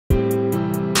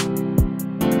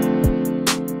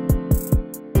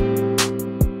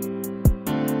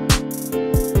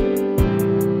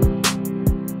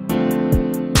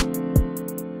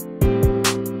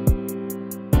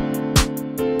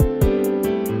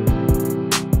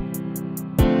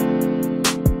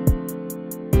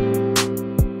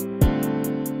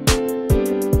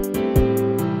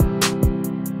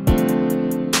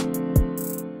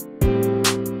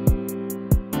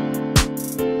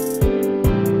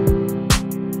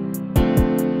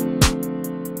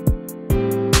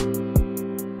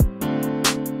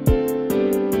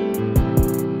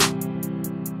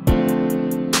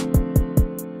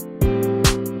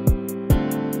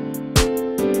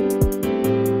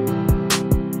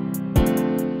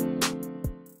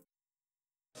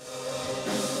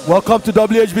Welcome to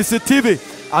WHBC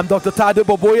TV. I'm Dr.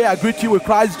 Pt.2. I greet you with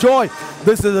Christ's joy.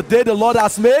 This is the day the Lord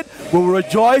has made. We will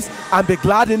rejoice and be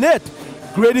glad in it.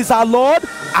 Great is our Lord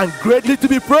and greatly to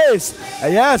be praised.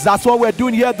 And yes, that's what we're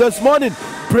doing here this morning.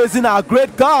 Praising our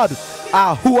great God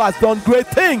who has done great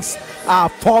things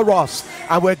for us.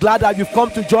 And we're glad that you've come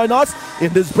to join us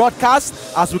in this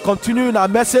broadcast as we continue in our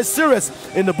message series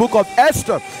in the book of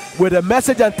Esther with a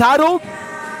message entitled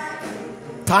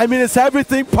Timing is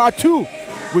Everything, Part 2.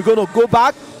 We're going to go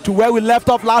back to where we left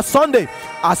off last Sunday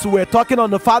as we were talking on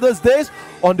the Father's Days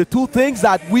on the two things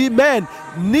that we men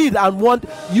need and want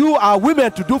you, our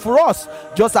women, to do for us.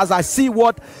 Just as I see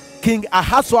what King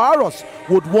Ahasuerus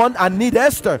would want and need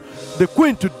Esther, the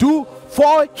queen, to do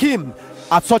for him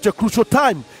at such a crucial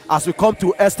time as we come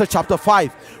to Esther chapter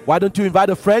 5. Why don't you invite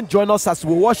a friend, join us as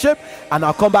we worship, and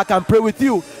I'll come back and pray with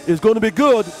you. It's going to be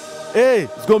good. Hey,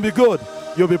 it's going to be good.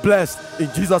 You'll be blessed. In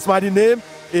Jesus' mighty name,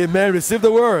 amen. Receive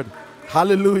the word.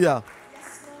 Hallelujah.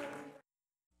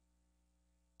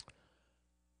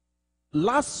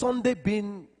 Last Sunday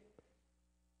being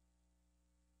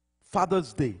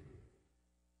Father's Day,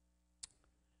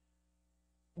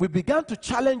 we began to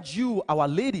challenge you, our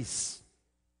ladies,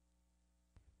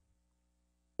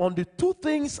 on the two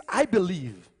things I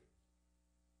believe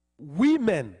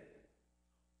women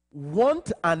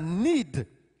want and need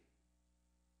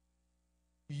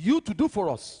you to do for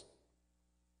us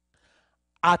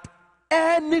at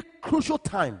any crucial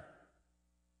time.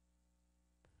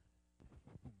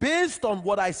 Based on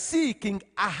what I see, King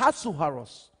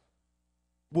Ahasuerus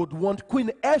would want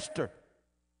Queen Esther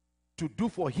to do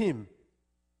for him,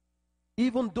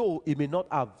 even though he may not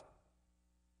have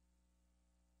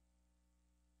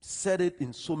said it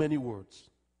in so many words.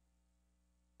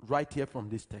 Right here from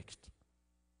this text.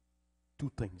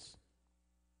 Two things.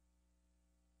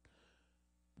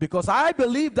 Because I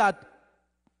believe that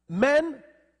men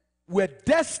were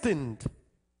destined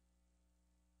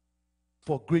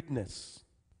for greatness.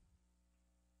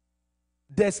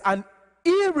 There's an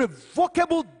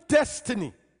irrevocable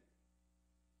destiny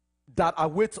that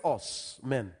awaits us,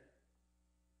 men.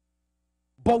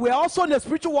 But we're also in a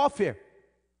spiritual warfare.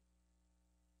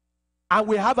 And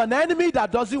we have an enemy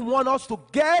that doesn't want us to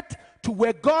get to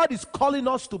where God is calling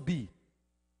us to be.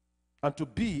 And to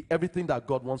be everything that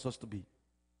God wants us to be.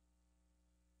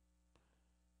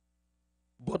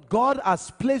 But God has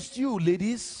placed you,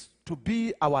 ladies, to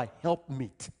be our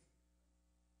helpmeet.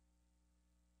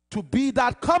 To be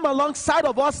that come alongside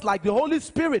of us like the Holy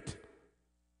Spirit.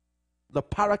 The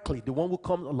Paraclete, the one who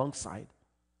comes alongside.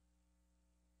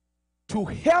 To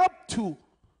help to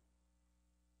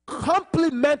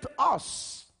complement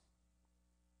us.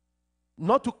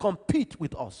 Not to compete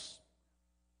with us.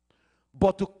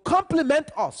 But to complement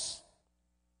us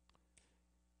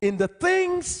in the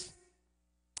things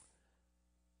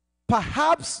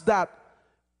perhaps that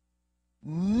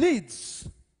needs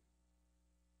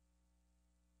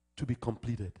to be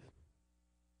completed.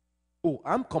 Oh,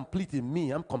 I'm complete in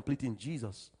me. I'm complete in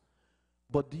Jesus.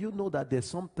 But do you know that there's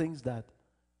some things that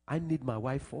I need my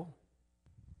wife for?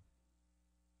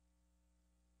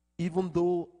 Even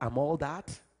though I'm all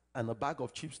that and a bag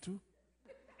of chips too,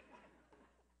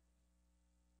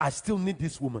 I still need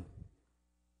this woman.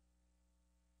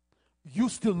 You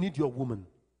still need your woman.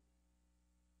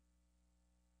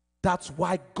 That's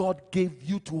why God gave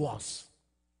you to us.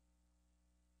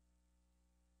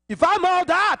 If I'm all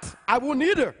that, I won't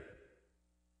need her.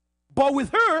 But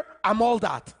with her, I'm all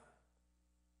that.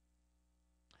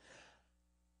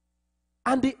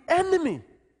 And the enemy,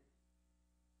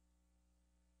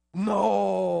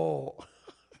 no.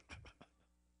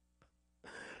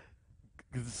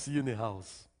 Good to see you in the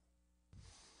house.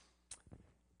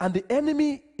 And the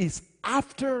enemy is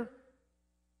after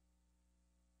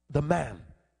the man.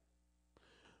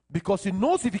 Because he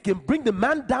knows if he can bring the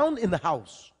man down in the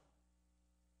house.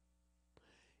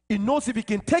 He knows if he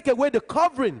can take away the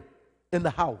covering in the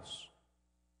house.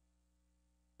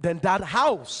 Then that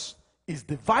house is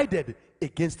divided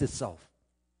against itself.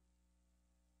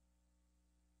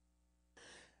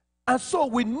 And so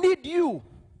we need you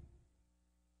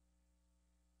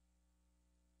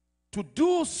to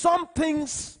do some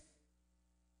things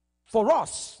for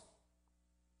us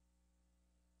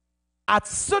at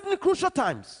certain crucial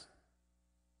times.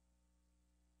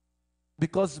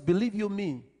 Because believe you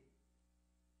me,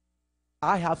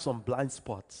 I have some blind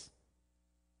spots.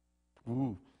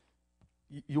 Ooh.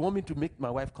 You want me to make my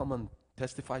wife come and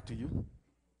testify to you?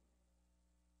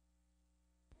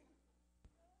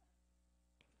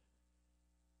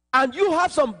 And you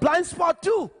have some blind spot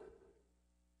too.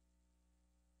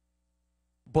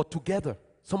 But together,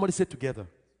 somebody say together,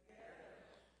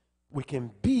 we can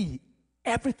be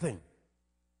everything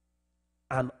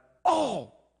and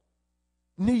all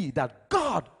need that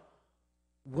God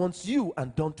wants you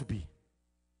and Don to be.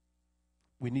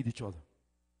 We need each other.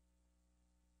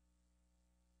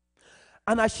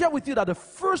 And I share with you that the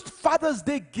first Father's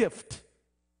Day gift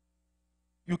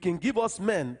you can give us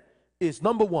men is,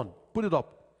 number one, put it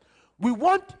up. We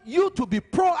want you to be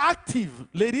proactive,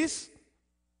 ladies,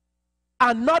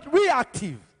 and not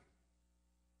reactive.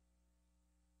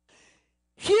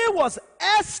 Here was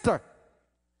Esther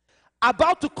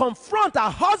about to confront her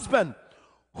husband,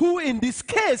 who in this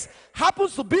case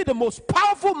happens to be the most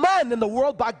powerful man in the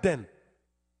world back then.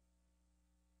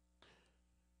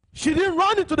 She didn't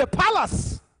run into the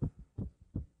palace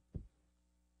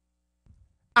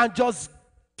and just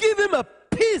give him a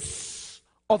piece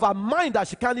of her mind that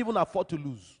she can't even afford to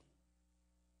lose.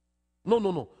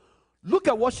 No. Look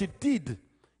at what she did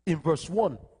in verse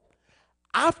 1.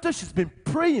 After she's been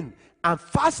praying and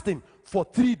fasting for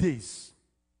 3 days.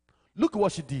 Look at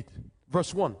what she did.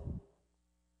 Verse 1.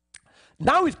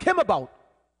 Now it came about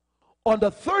on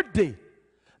the third day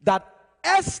that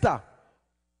Esther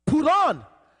put on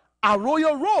her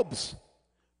royal robes,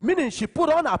 meaning she put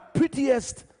on her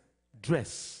prettiest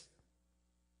dress.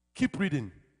 Keep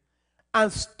reading.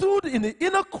 And stood in the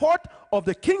inner court of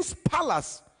the king's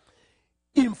palace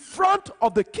in front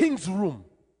of the king's room.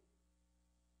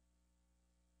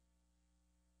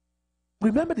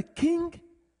 Remember, the king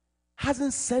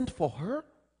hasn't sent for her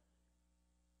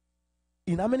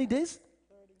in how many days?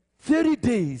 30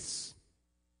 days.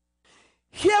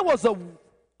 Here was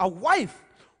a wife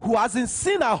who hasn't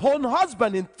seen her own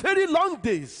husband in 30 long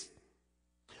days.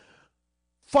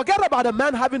 Forget about a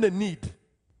man having a need.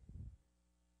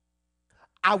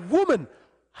 A woman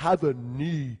have a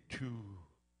need too,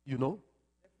 you know.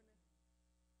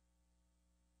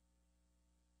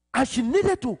 And she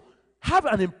needed to have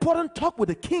an important talk with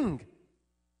the king.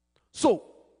 So,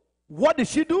 what did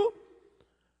she do?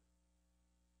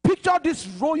 Picture this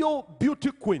royal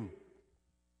beauty queen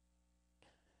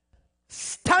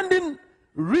standing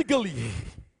regally.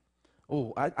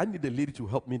 Oh, I need a lady to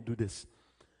help me do this.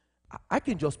 I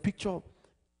can just picture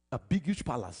a big, huge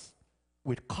palace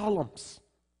with columns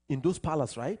in those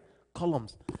palaces, right?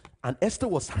 Columns. And Esther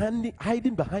was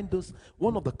hiding behind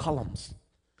one of the columns.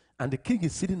 And the king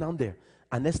is sitting down there.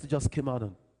 And Esther just came out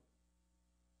and,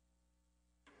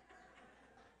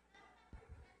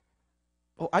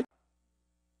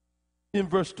 in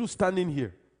verse 2, standing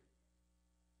here,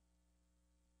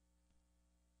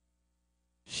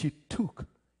 she took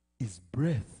his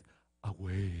breath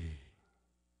away.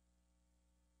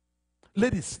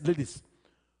 Ladies,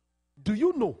 do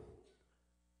you know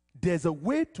there's a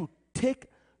way to take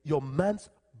your man's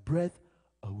breath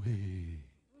away?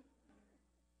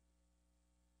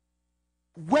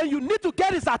 When you need to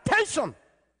get his attention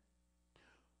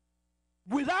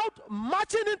without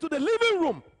marching into the living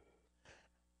room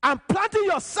and planting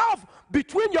yourself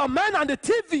between your man and the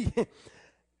TV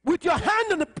with your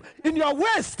hand in your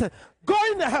waist,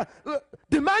 going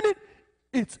demanding,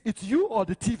 it's you or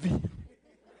the TV.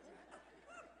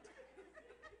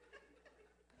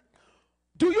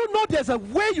 Do you know there's a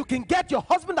way you can get your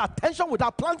husband's attention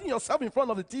without planting yourself in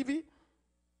front of the TV?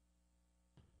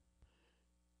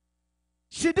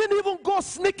 She didn't even go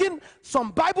sneaking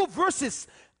some Bible verses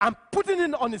and putting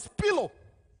it on his pillow.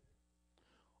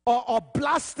 Or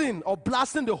blasting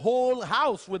the whole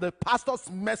house with the pastor's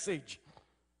message.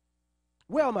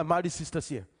 Where are my married sisters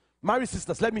here? Married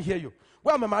sisters, let me hear you.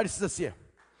 Where are my married sisters here?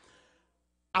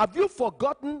 Have you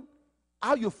forgotten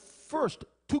how you first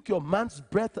took your man's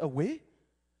breath away?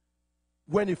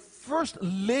 When he first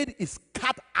laid his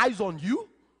cat eyes on you?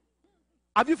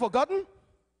 Have you forgotten?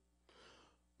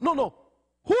 No.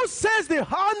 Who says the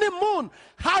honeymoon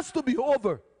has to be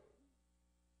over?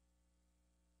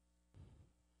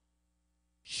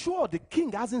 Sure, the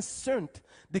king hasn't sent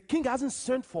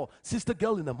for sister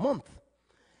girl in a month.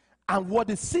 And what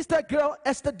the sister girl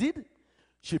Esther did,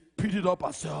 she prettied up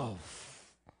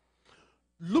herself.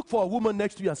 Look for a woman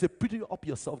next to you and say, pretty up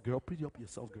yourself, girl. Pretty up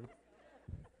yourself, girl.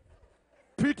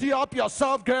 Pretty up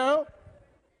yourself, girl.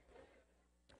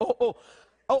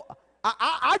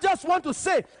 I just want to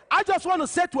say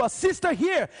to a sister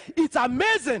here, it's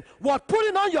amazing what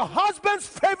putting on your husband's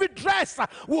favorite dress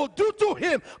will do to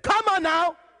him. Come on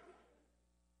now.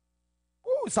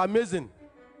 Oh, it's amazing.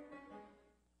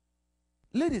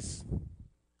 Ladies,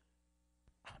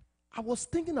 I was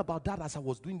thinking about that as I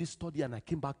was doing this study, and I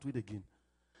came back to it again.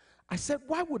 I said,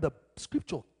 why would the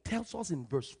scripture tell us in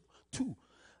verse 2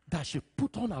 that she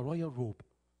put on a royal robe?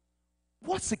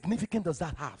 What significance does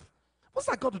that have? What's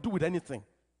that got to do with anything?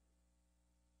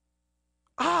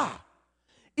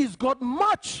 It's got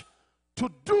much to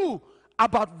do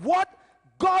about what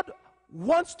God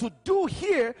wants to do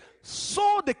here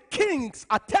so the king's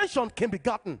attention can be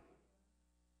gotten.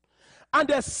 And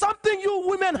there's something you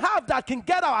women have that can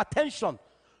get our attention.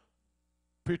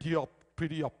 Pretty up,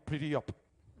 pretty up, pretty up.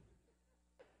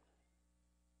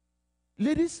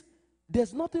 Ladies,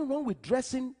 there's nothing wrong with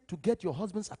dressing to get your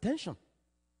husband's attention.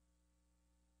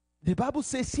 The Bible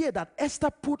says here that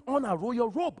Esther put on a royal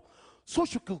robe so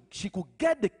she could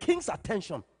get the king's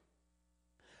attention.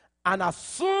 And as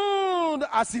soon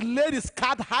as he laid his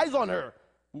cat eyes on her,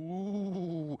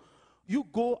 ooh, you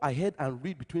go ahead and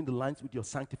read between the lines with your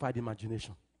sanctified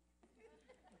imagination.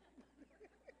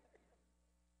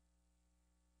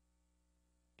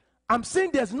 I'm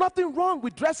saying there's nothing wrong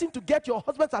with dressing to get your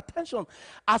husband's attention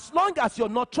as long as you're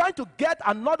not trying to get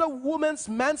another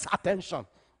man's attention.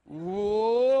 You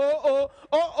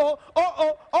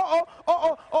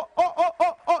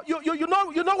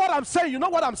know what I'm saying? You know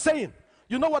what I'm saying?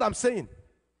 You know what I'm saying?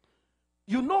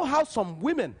 You know how some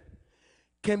women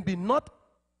can be not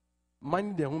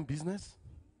minding their own business?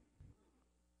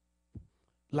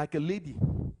 Like a lady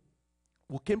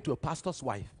who came to a pastor's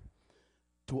wife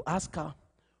to ask her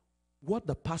what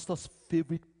the pastor's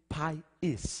favorite pie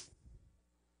is.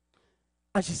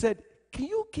 And she said, can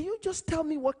you just tell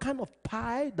me what kind of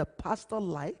pie the pastor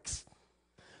likes?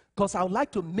 Because I would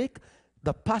like to make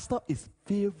the pastor his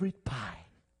favorite pie.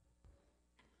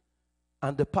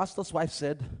 And the pastor's wife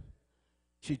said,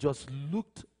 she just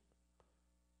looked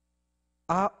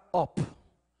her up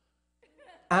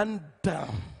and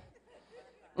down.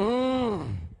 Ooh.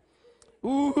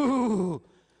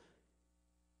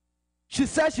 She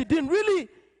said she didn't really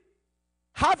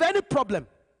have any problem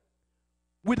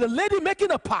with the lady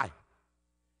making a pie.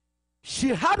 She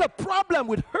had a problem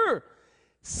with her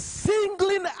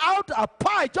singling out a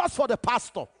pie just for the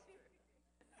pastor.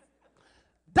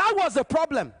 That was the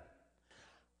problem.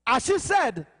 As she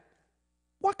said,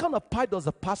 what kind of pie does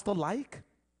the pastor like?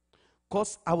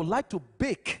 Because I would like to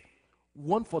bake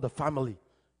one for the family.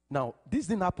 Now, this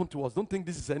didn't happen to us. Don't think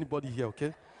this is anybody here,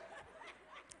 okay?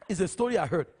 It's a story I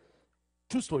heard.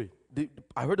 True story.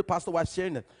 I heard the pastor wife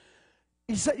sharing it.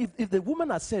 He said, if the woman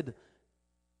had said,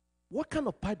 what kind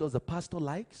of pie does the pastor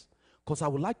like? Because I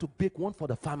would like to bake one for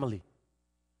the family.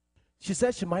 She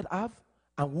said she might have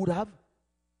and would have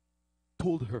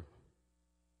told her.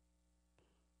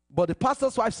 But the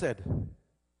pastor's wife said,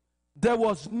 there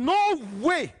was no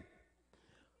way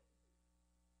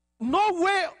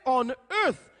on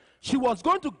earth she was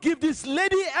going to give this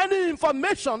lady any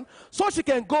information so she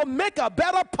can go make a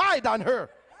better pie than her.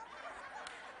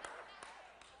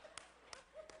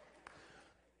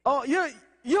 Oh, you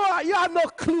have no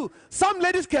clue. Some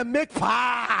ladies can make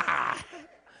pie.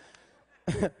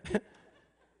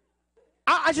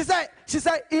 And she said,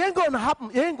 it ain't going to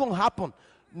happen. It ain't going to happen.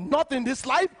 Not in this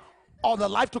life or the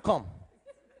life to come.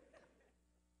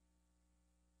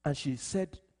 And she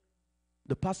said,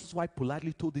 the pastor's wife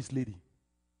politely told this lady,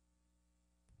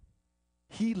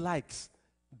 he likes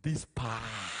this pie.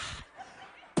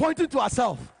 Pointing to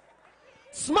herself.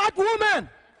 Smart woman.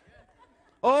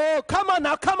 Oh, come on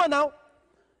now, come on now.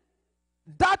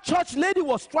 That church lady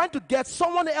was trying to get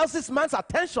someone else's man's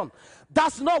attention.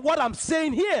 That's not what I'm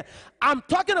saying here. I'm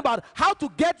talking about how to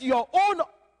get your own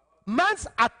man's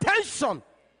attention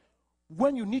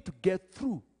when you need to get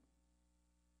through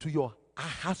to your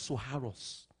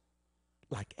Ahasuerus,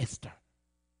 like Esther.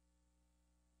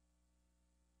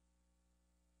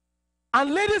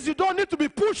 And ladies, you don't need to be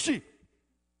pushy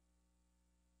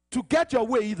to get your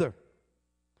way either.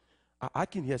 I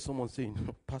can hear someone saying,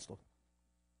 Pastor,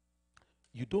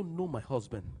 you don't know my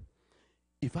husband.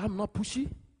 If I'm not pushy,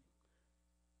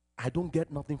 I don't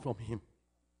get nothing from him.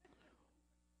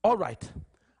 All right,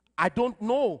 I don't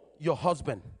know your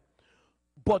husband.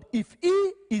 But if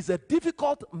he is a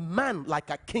difficult man like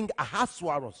a King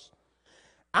Ahasuerus,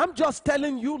 I'm just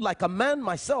telling you like a man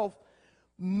myself,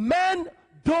 men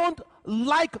don't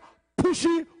like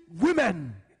pushy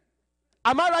women.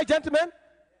 Am I right, gentlemen?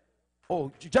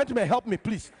 Oh, gentlemen, help me,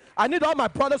 please. I need all my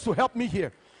brothers to help me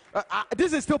here.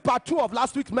 This is still part 2 of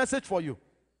last week's message for you.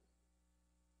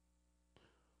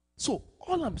 So,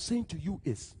 all I'm saying to you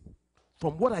is,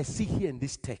 from what I see here in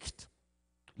this text,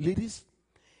 ladies,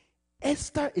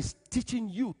 Esther is teaching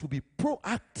you to be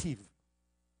proactive,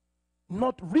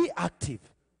 not reactive,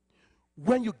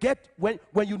 when you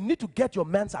need to get your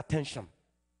man's attention.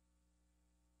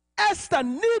 Esther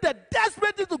needed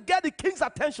desperately to get the king's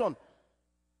attention.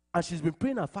 And she's been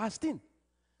praying and fasting.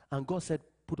 And God said,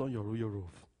 put on your royal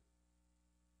robe.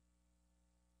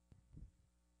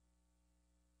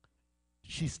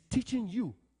 She's teaching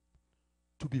you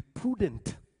to be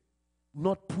prudent,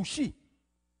 not pushy.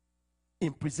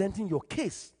 in presenting your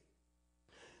case.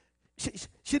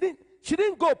 She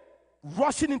didn't go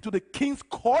rushing into the king's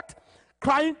court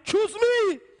crying, choose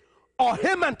me or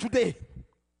Haman today.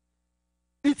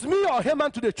 It's me or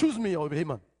Haman today. Choose me or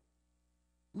Haman.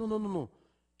 No.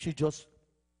 She just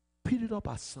picked it up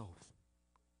herself.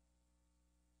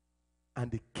 And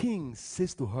the king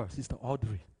says to her, Sister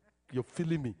Audrey, you're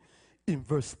feeling me, in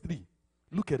verse 3.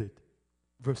 Look at it.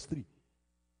 Verse 3.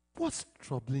 What's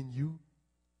troubling you,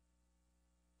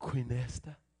 Queen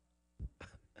Esther?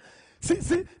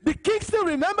 see, the king still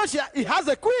remembers he has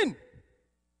a queen.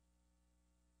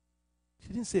 She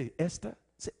didn't say Esther.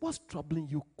 She said, what's troubling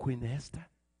you, Queen Esther?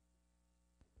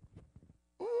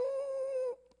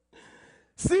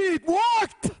 See, it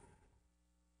worked.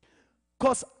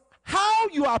 Because how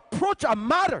you approach a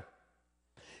matter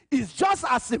is just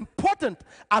as important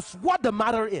as what the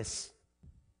matter is.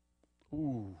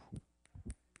 Ooh.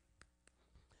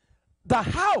 The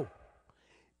how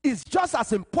is just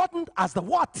as important as the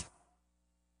what.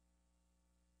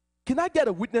 Can I get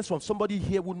a witness from somebody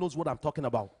here who knows what I'm talking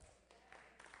about?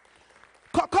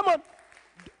 Come on.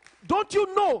 Don't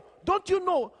you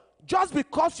know, just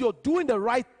because you're doing the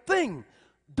right thing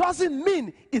doesn't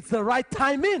mean it's the right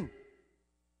timing.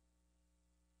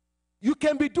 You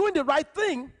can be doing the right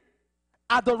thing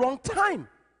at the wrong time.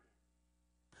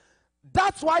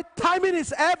 That's why timing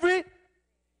is every.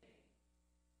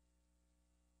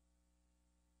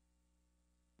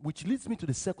 Which leads me to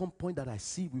the second point that I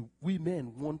see we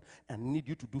men want and need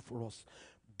you to do for us.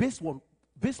 Based on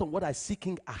what I see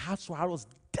King Ahasuerus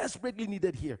desperately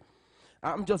needed here.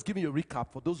 I'm just giving you a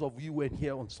recap for those of you who weren't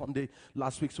here on Sunday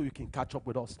last week so you can catch up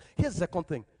with us. Here's the second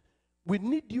thing. We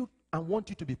need you and want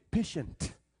you to be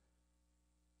patient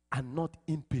and not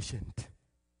impatient.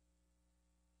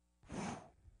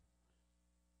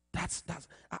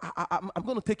 I'm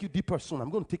going to take you deeper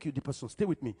soon. Stay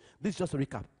with me. This is just a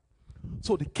recap.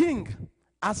 So the king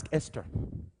asked Esther,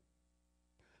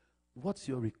 what's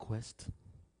your request?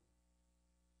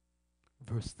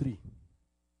 Verse 3.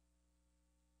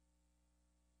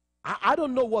 I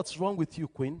don't know what's wrong with you,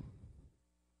 queen.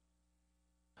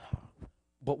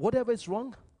 But whatever is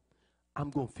wrong, I'm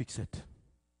going to fix it.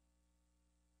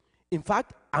 In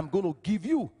fact, I'm going to give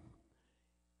you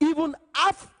even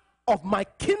half of my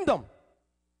kingdom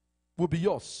will be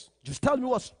yours. Just tell me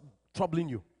what's troubling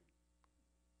you.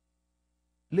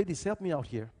 Ladies, help me out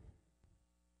here.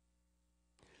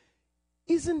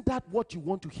 Isn't that what you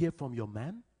want to hear from your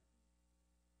man?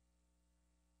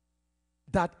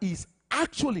 That is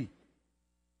actually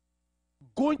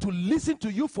going to listen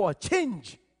to you for a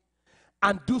change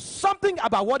and do something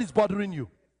about what is bothering you.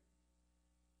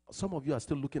 Some of you are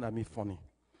still looking at me funny.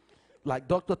 Like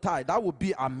Dr. Ty, that would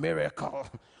be a miracle.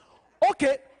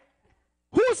 Okay,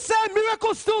 who said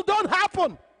miracles still don't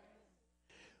happen?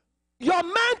 Your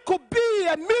man could be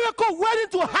a miracle waiting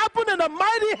to happen in the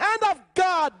mighty hand of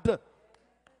God.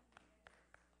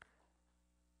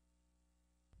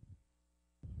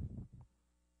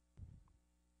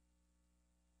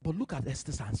 But look at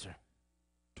Esther's answer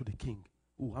to the king.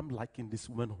 Oh, I'm liking this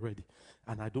woman already,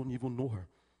 and I don't even know her.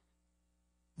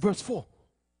 Verse 4,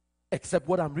 except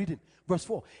what I'm reading. Verse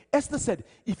 4, Esther said,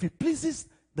 if it pleases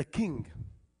the king,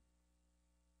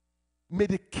 may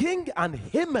the king and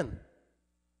Haman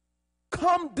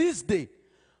come this day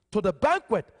to the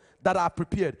banquet that I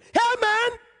prepared.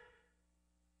 Haman!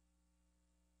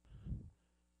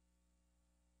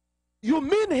 You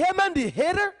mean Haman the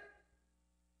hater?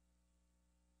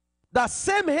 That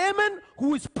same Haman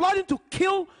who is plotting to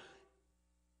kill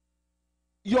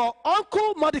your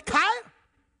uncle Mordecai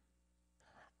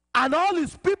and all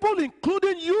his people,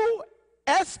 including you,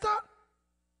 Esther,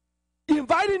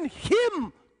 inviting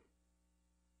him.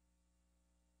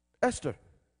 Esther,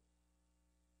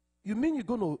 you mean you're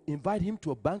going to invite him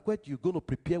to a banquet you're going to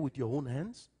prepare with your own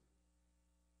hands?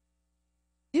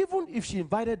 Even if she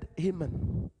invited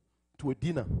Haman to a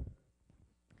dinner,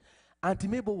 Auntie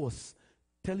Mabel was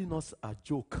telling us a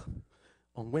joke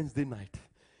on Wednesday night.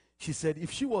 She said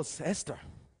if she was Esther,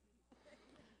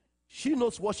 she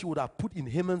knows what she would have put in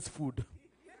Haman's food.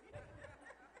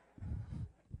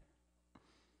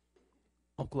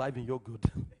 Uncle Ivan, you're good.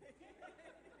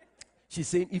 She's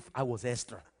saying if I was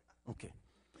Esther. Okay.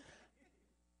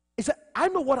 He said, I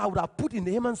know what I would have put in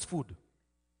Haman's food.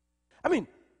 I mean,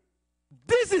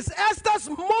 this is Esther's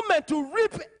moment to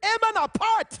rip Haman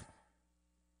apart.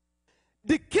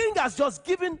 The king has just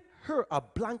given her a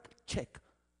blank check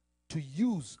to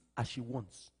use as she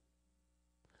wants.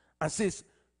 And says,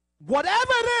 whatever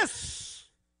it is,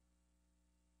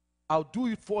 I'll do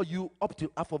it for you up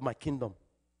to half of my kingdom.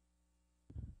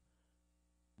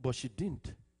 But she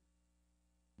didn't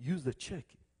use the check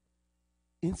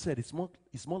Instead, it's more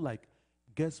like,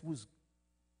 guess who's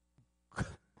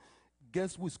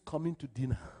coming to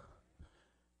dinner?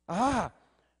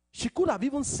 She could have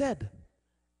even said,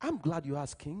 I'm glad you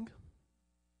asked, King.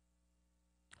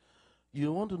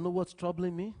 You want to know what's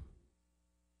troubling me?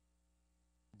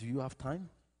 Do you have time?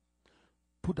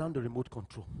 Put down the remote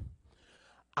control.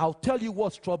 I'll tell you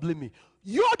what's troubling me.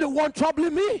 You're the one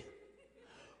troubling me.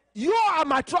 You are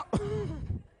my trouble.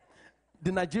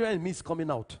 The Nigerian in me is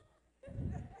coming out.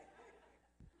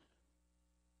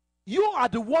 You are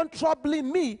the one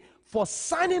troubling me for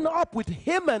signing up with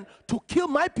Haman to kill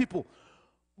my people.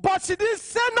 But she didn't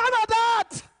say none of that.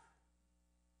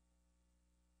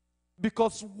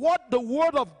 Because what the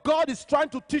word of God is trying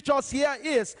to teach us here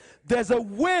is there's a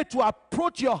way to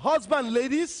approach your husband,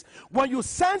 ladies, when you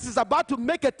sense he's about to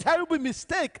make a terrible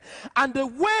mistake. And the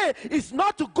way is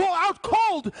not to go out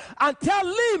cold and tell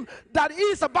him that he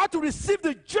is about to receive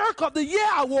the Jerk of the Year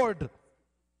award.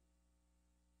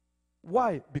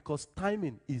 Why? Because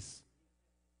timing is.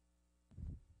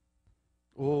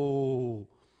 Oh.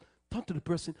 Turn to the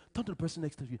person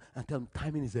next to you and tell them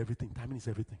timing is everything. Timing is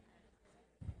everything.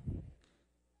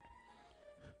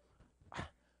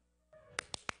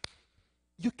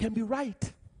 You can be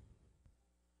right.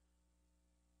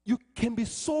 You can be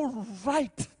so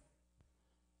right.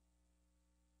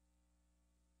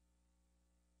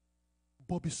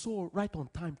 But be so right on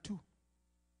time too.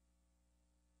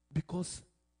 Because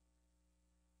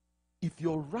if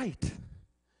you're right,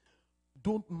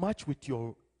 don't match with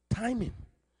your timing.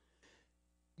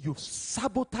 You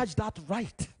sabotage that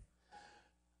right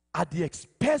at the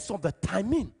expense of the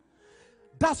timing.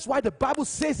 That's why the Bible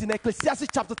says in Ecclesiastes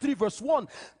chapter 3 verse 1,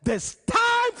 there's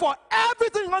time for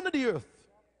everything under the earth.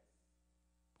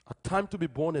 A time to be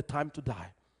born, a time to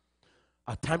die.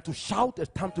 A time to shout, a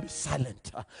time to be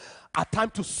silent. A time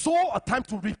to sow, a time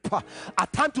to reap. A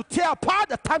time to tear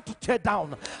apart, a time to tear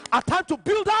down. A time to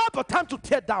build up, a time to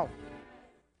tear down.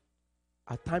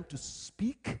 A time to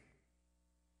speak,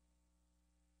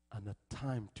 and a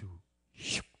time to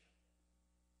shoot.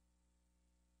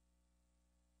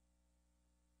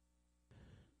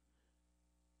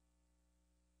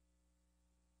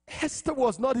 Esther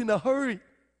was not in a hurry.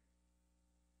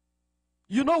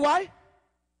 You know why?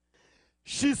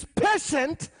 She's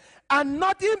patient and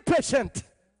not impatient.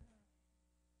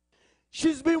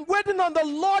 She's been waiting on the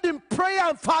Lord in prayer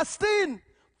and fasting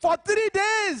for 3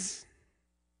 days.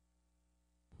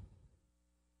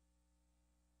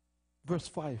 Verse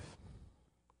 5.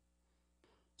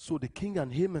 So the king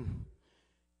and Haman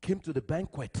came to the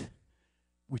banquet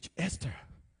which Esther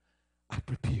had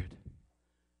prepared.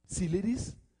 See,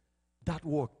 ladies, that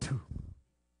worked too.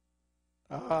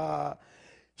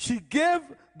 She gave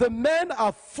the men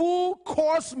a full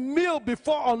course meal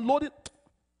before unloading.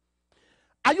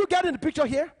 Are you getting the picture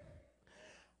here?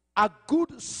 A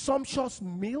good sumptuous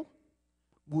meal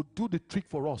will do the trick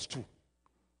for us too.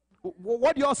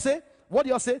 What do y'all say? What do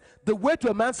y'all say? The way to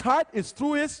a man's heart is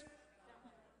through his.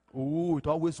 Oh, it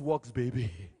always works,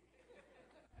 baby.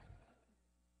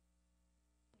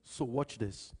 So watch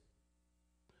this.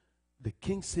 The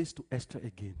king says to Esther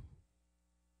again,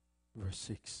 verse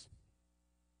 6.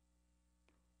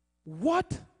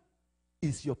 What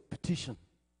is your petition?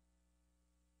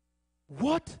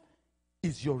 What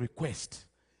is your request?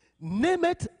 Name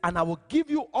it, and I will give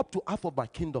you up to half of my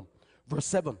kingdom. Verse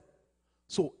 7.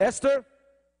 So Esther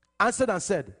answered and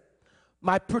said,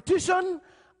 my petition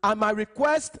and my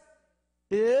request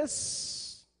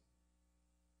is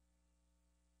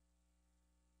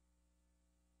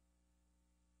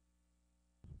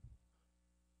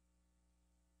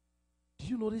do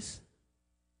you notice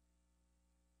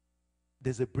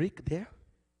there's a break there?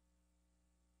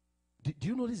 Do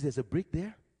you notice there's a break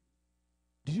there?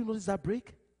 Did you notice that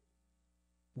break?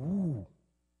 Ooh.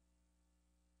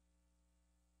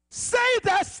 Say it,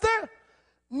 Esther.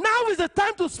 Now is the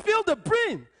time to spill the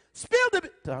brain. Spill the.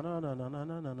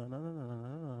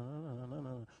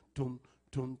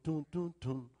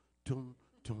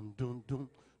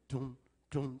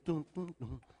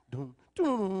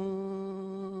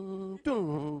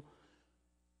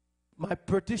 My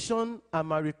petition and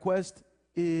my request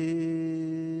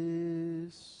is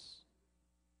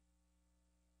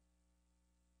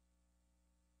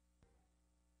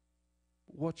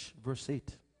watch verse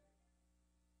 8.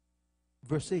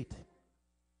 Verse 8.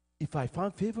 If I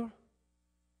find favor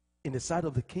in the sight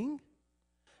of the king,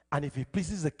 and if it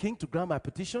pleases the king to grant my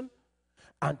petition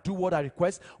and do what I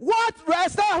request, what,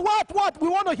 Esther? What? We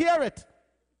want to hear it.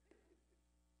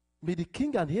 May the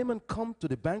king and Haman come to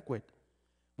the banquet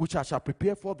which I shall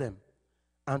prepare for them,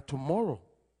 and tomorrow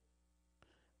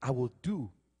I will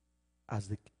do as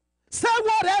the say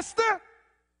what, Esther?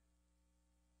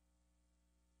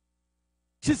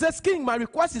 She says, King, my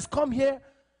request is come here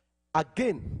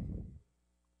again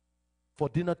for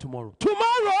dinner tomorrow.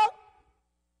 Tomorrow?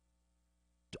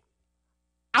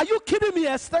 Are you kidding me,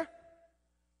 Esther?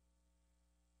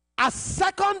 A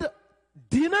second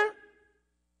dinner?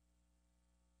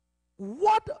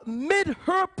 What made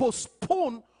her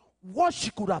postpone what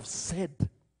she could have said?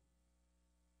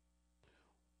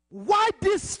 Why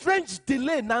this strange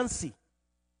delay, Nancy?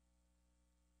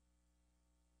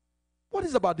 What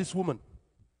is about this woman?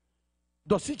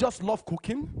 Does she just love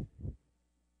cooking?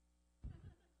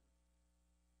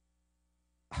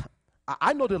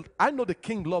 I know the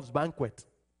king loves banquet.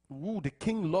 Ooh, the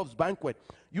king loves banquet.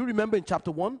 You remember in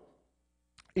chapter 1?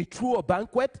 He threw a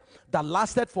banquet that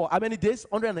lasted for how many days?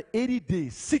 180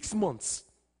 days, 6 months.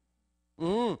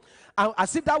 And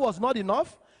as if that was not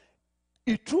enough,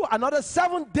 he threw another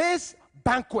 7 days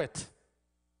banquet.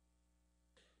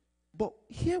 But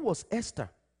here was Esther.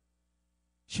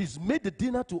 She's made the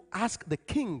dinner to ask the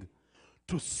king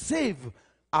to save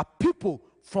our people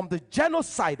from the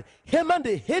genocide Haman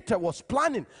the hater was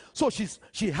planning. So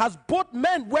she has both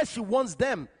men where she wants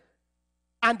them,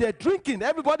 and they're drinking.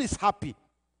 Everybody's happy.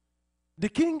 The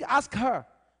king asked her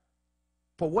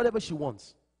for whatever she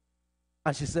wants,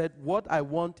 and she said, what I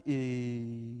want is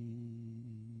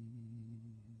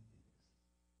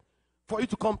for you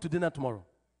to come to dinner tomorrow.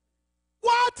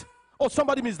 What? Oh,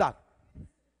 somebody missed that.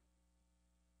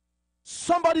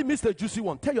 Somebody missed a juicy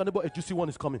one. Tell your neighbor a juicy one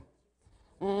is coming.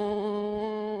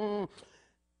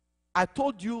 I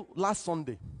told you last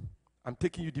Sunday. I'm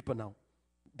taking you deeper now.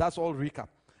 That's all recap.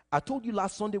 I told you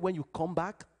last Sunday when you come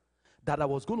back that I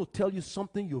was going to tell you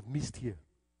something you've missed here.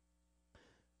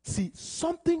 See,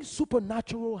 something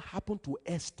supernatural happened to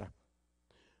Esther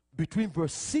between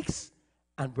verse 6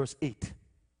 and verse 8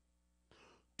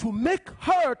 to make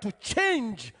her to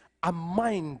change her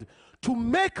mind, to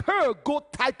make her go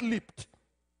tight-lipped.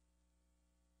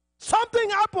 Something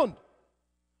happened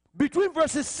between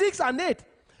verses 6 and 8.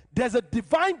 There's a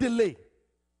divine delay.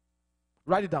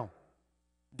 Write it down.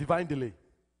 Divine delay.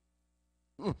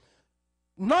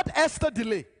 Not Esther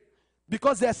delay.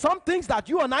 Because there are some things that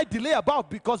you and I delay about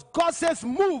because God says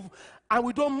move, and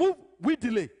we don't move, we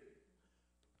delay.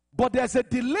 But there's a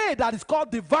delay that is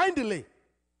called divine delay.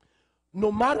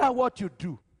 No matter what you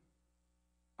do.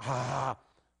 I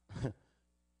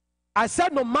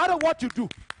said no matter what you do.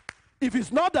 If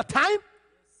it's not the time,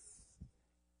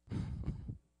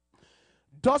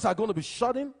 doors are going to be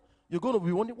shutting. You're going to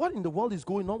be wondering, what in the world is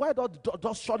going on? Why are the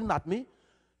doors shutting at me?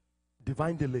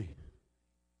 Divine delay.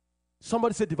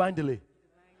 Somebody say divine delay.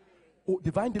 Oh,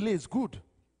 divine delay is good.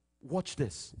 Watch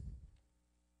this.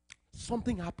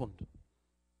 Something happened.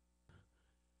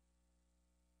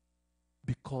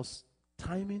 Because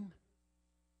timing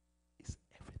is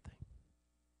everything.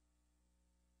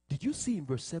 Did you see in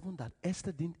verse 7 that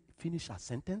Esther didn't finish her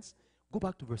sentence? Go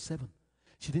back to verse 7.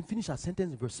 She didn't finish her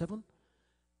sentence in verse 7.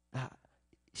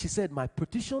 She said, my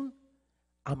petition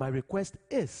and my request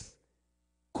is,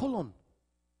 colon.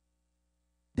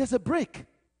 There's a break.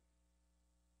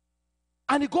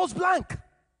 And it goes blank.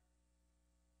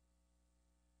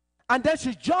 And then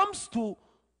she jumps to,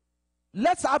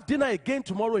 let's have dinner again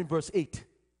tomorrow in verse 8.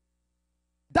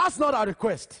 That's not our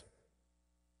request.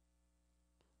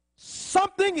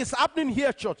 Something is happening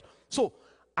here, church. So,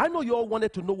 I know you all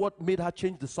wanted to know what made her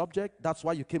change the subject. That's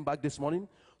why you came back this morning.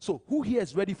 So, who here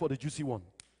is ready for the juicy one?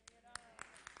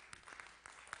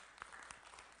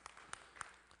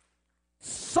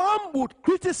 Some would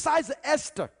criticize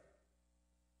Esther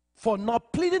for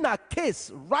not pleading her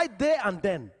case right there and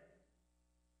then.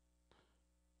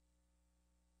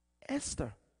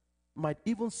 Esther might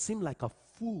even seem like a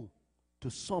fool to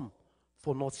some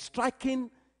for not striking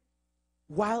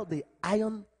while the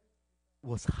iron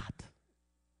was hot.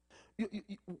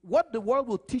 What the world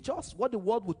will teach us, what the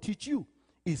world will teach you,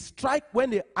 is strike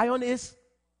when the iron is.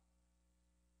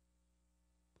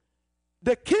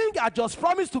 The king had just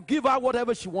promised to give her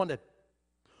whatever she wanted.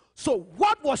 So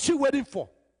what was she waiting for?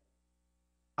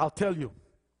 I'll tell you.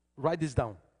 Write this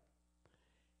down.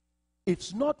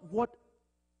 It's not what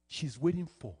she's waiting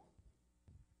for.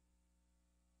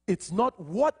 It's not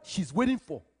what she's waiting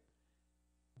for,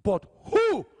 but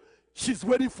who she's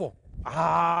waiting for.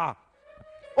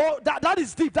 Oh, that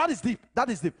is deep. That is deep. That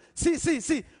is deep.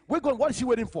 See. We're going, what is she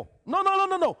waiting for?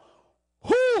 No.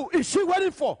 Who is she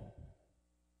waiting for?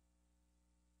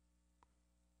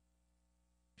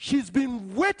 She's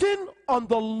been waiting on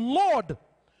the Lord,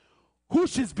 who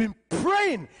she's been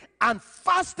praying and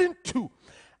fasting to.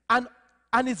 And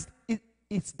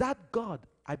it's that God,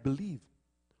 I believe,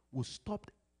 who stopped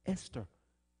Esther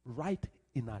right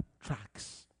in her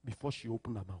tracks before she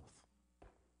opened her mouth.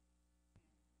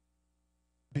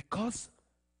 Because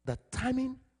the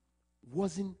timing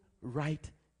wasn't right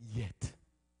yet.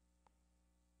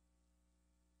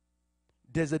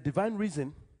 There's a divine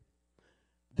reason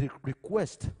the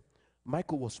request,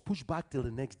 Michael, was pushed back till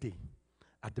the next day.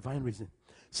 A divine reason.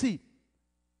 See,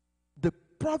 the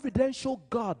providential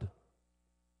God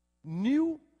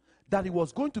knew that it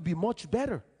was going to be much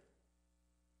better.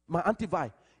 My Auntie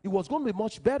Vi, it was going to be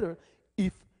much better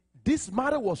if this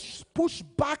matter was pushed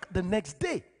back the next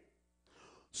day.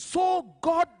 So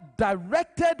God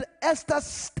directed Esther's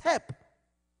step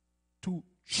to.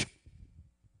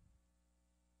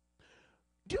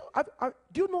 Do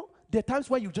you know there are times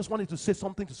where you just wanted to say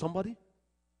something to somebody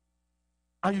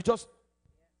and you just.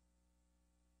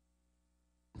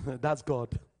 That's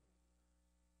God.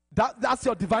 That's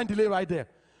your divine delay right there.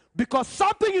 Because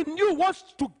something in you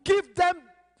wants to give them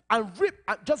and rip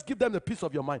and just give them a piece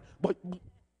of your mind. But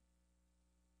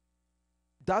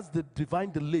that's the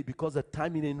divine delay because the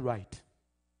timing ain't right.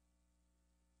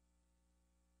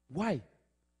 Why?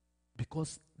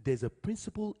 Because there's a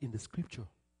principle in the scripture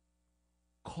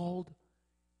called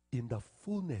in the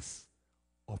fullness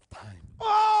of time.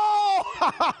 Oh!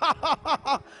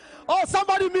 Oh,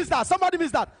 somebody missed that. Somebody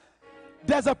missed that.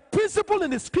 There's a principle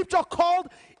in the scripture called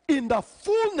in the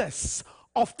fullness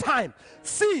of time.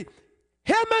 See,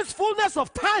 Haman's fullness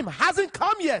of time hasn't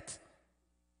come yet.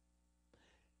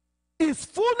 His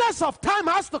fullness of time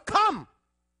has to come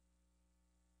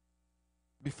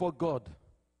before God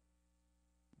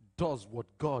does what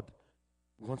God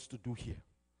wants to do here.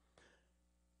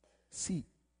 See,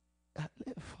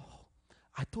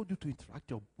 I told you to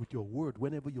interact with your word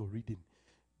whenever you're reading.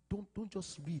 Don't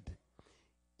just read.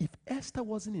 If Esther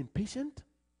wasn't impatient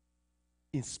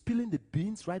in spilling the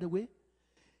beans right away,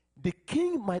 the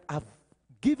king might have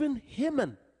given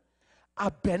Haman a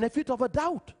benefit of a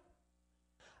doubt.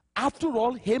 After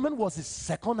all, Haman was his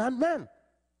second-hand man.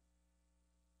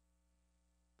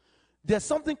 There's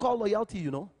something called loyalty,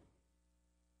 you know.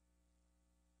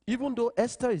 Even though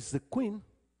Esther is the queen,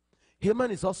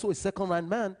 Haman is also a second-hand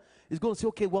man. He's going to say,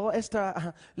 okay, well,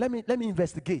 Esther, let me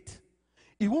investigate.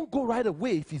 He won't go right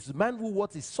away if he's a man who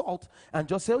wants his salt and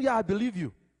just say, oh yeah, I believe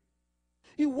you.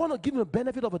 You want to give him a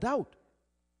benefit of a doubt.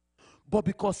 But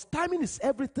because timing is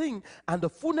everything and the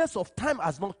fullness of time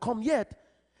has not come yet,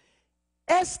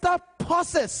 Esther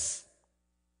pauses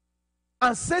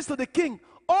and says to the king,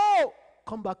 oh,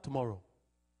 come back tomorrow.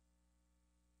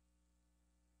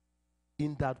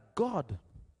 In that God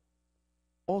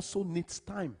also needs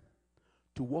time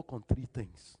to work on three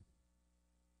things.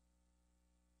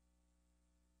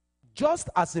 Just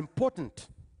as important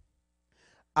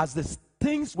as the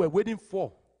things we're waiting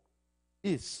for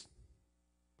is,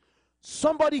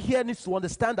 somebody here needs to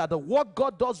understand that the work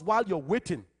God does while you're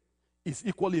waiting is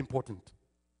equally important.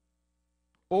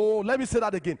 Oh, let me say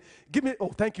that again.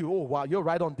 Thank you. Oh, wow, you're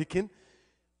right on, Deacon.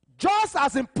 Just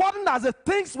as important as the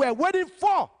things we're waiting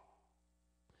for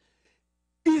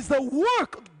is the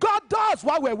work God does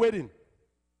while we're waiting.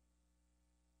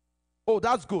 Oh,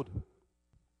 that's good.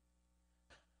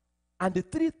 And the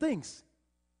three things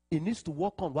he needs to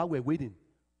work on while we're waiting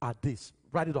are this.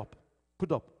 Write it up. Put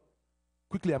it up.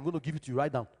 Quickly, I'm going to give it to you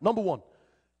right now. Number one,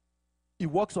 he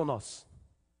works on us.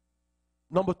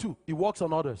 Number two, he works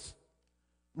on others.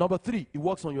 Number three, he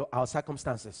works on our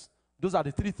circumstances. Those are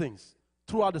the three things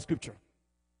throughout the scripture.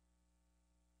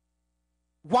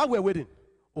 While we're waiting.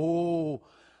 Oh,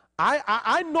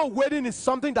 I know waiting is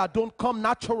something that don't come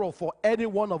natural for any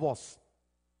one of us.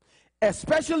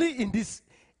 Especially in this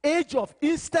age of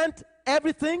instant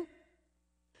everything.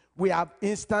 We have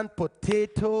instant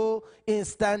potato,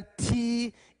 instant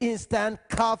tea, instant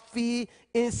coffee,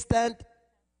 instant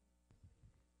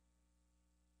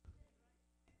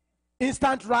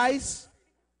rice.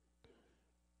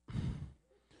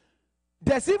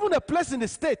 There's even a place in the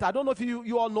state, I don't know if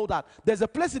you all know that. There's a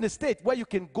place in the state where you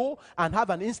can go and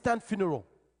have an instant funeral.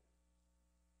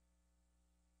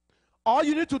 All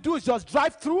you need to do is just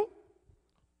drive through,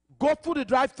 go through the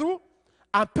drive-through,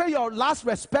 and pay your last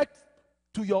respect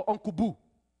to your Uncle Boo.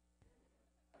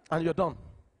 And you're done.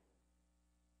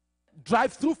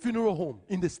 Drive-through funeral home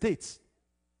in the States.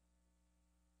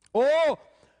 Oh,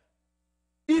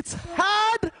 it's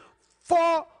hard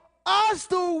for us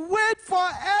to wait for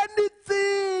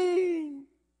anything.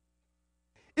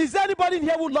 Is there anybody in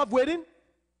here who love waiting?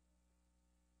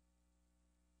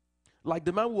 Like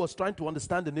the man who was trying to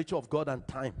understand the nature of God and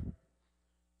time.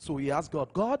 So he asked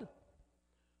God, God,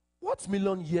 what's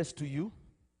million years to you?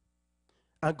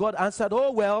 And God answered,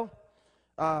 oh, well,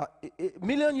 a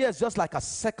million years just like a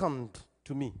second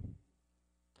to me.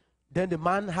 Then the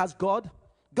man asked God,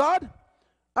 God,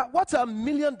 what's $1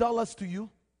 million to you?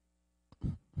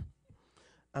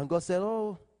 And God said,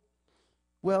 oh,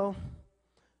 well,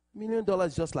 $1 million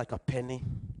is just like a penny.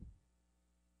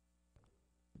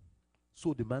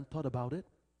 So the man thought about it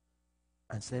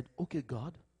and said, okay,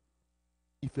 God,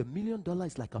 if $1 million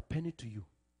is like a penny to you,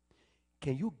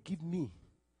 can you give me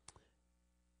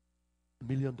 $1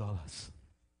 million?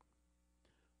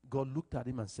 God looked at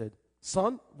him and said,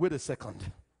 son, wait a second.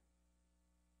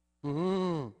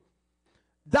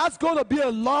 That's going to be a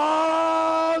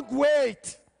long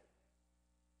wait.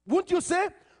 Wouldn't you say?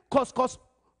 Because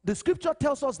the scripture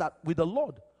tells us that with the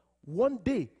Lord, one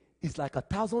day is like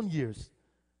 1,000 years.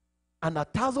 And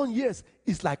 1,000 years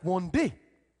is like one day.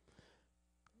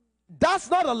 That's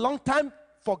not a long time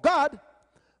for God.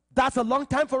 That's a long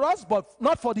time for us, but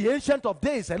not for the Ancient of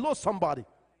Days. Hello, somebody.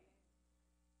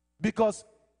 Because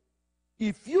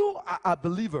if you are a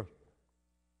believer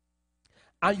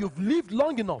and you've lived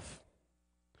long enough,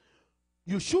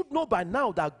 you should know by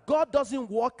now that God doesn't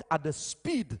walk at the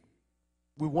speed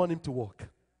we want him to walk.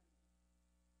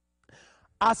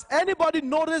 Has anybody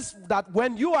noticed that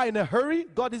when you are in a hurry,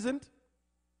 God isn't?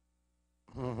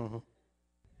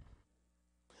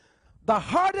 The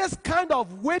hardest kind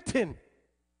of waiting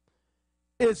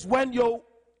is when you're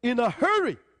in a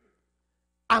hurry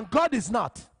and God is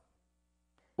not.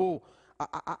 Oh,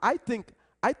 I think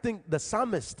the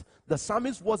psalmist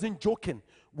wasn't joking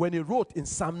when he wrote in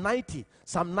Psalm 90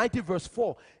 verse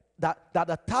 4, that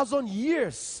 1,000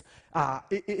 years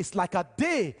is like a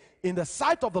day in the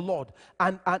sight of the Lord,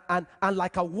 and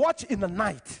like a watch in the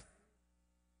night.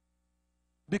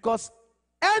 Because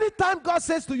anytime God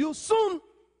says to you, soon,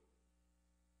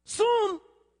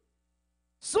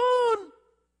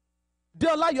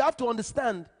 dear Lord, you have to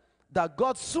understand that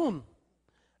God's soon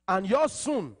and your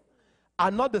soon are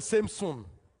not the same soon.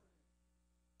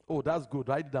 Oh, that's good.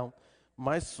 Write it down.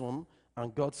 My soon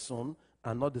and God's soon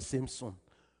are not the same soon.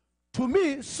 To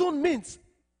me, soon means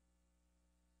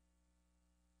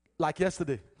like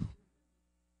yesterday.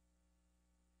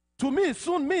 To me,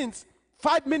 soon means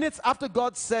 5 minutes after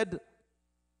God said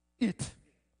it.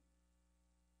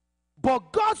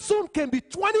 But God soon can be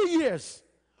 20 years.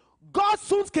 God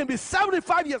soon can be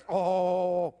 75 years.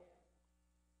 Oh.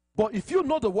 But if you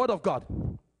know the word of God,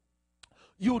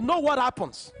 you know what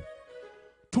happens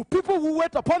to people who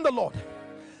wait upon the Lord.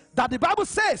 That the Bible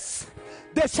says,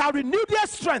 they shall renew their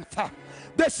strength.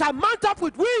 They shall mount up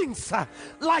with wings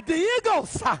like the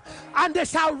eagles, and they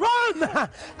shall run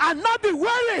and not be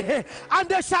weary, and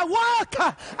they shall walk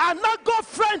and not go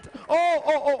faint.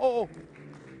 Oh.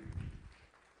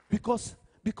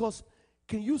 Because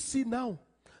can you see now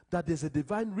that there's a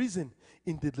divine reason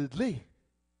in the delay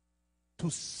to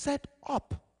set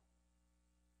up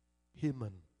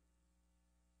Haman?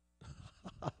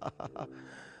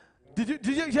 Did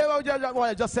you hear what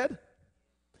I just said?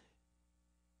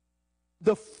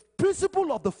 The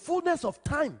principle of the fullness of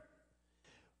time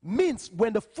means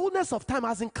when the fullness of time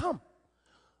hasn't come,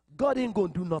 God ain't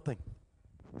going to do nothing.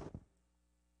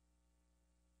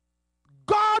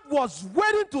 God was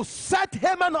waiting to set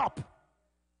Haman up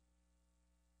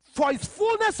for his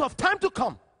fullness of time to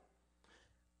come.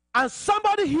 And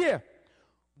somebody here,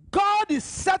 God is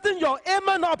setting your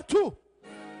Haman up too.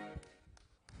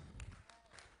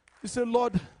 You say,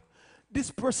 Lord,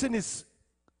 this person is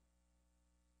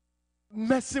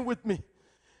messing with me.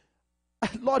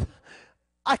 Lord,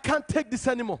 I can't take this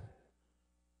anymore.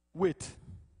 Wait.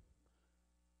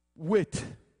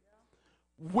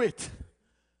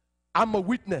 I'm a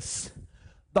witness.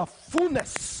 The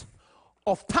fullness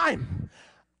of time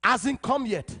hasn't come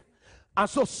yet. And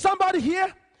so somebody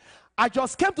here, I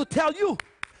just came to tell you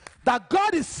that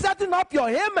God is setting up your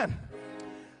Haman.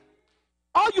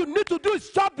 All you need to do is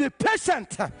just be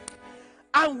patient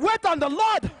and wait on the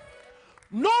Lord,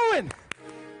 knowing,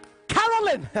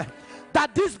 Carolyn,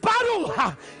 that this battle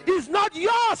is not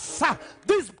yours.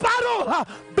 This battle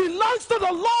belongs to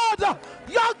the Lord,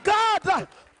 your God.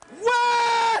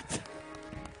 Wait.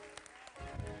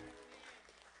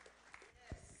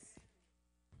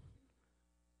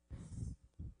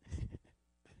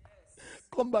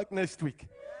 Come back next week.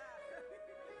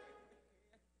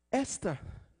 Esther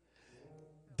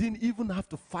didn't even have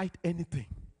to fight anything.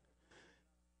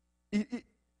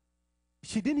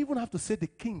 She didn't even have to say to the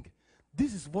king,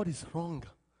 this is what is wrong.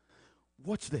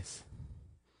 Watch this.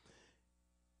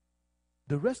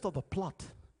 The rest of the plot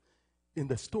in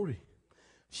the story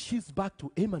shifts back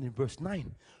to Haman in verse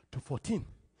 9 to 14.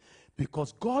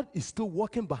 Because God is still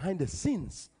working behind the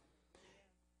scenes.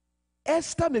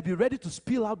 Esther may be ready to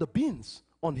spill out the beans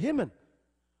on Haman,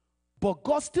 but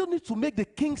God still needs to make the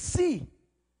king see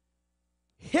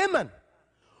Haman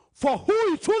for who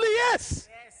he truly is.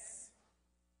 Yes.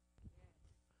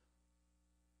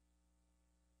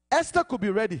 Esther could be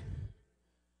ready,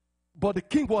 but the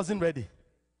king wasn't ready.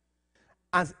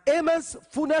 And Haman's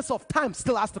fullness of time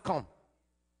still has to come.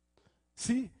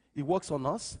 See, it works on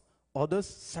us, others,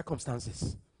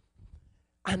 circumstances.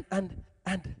 And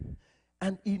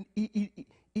he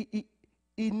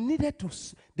needed to,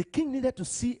 the king needed to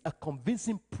see a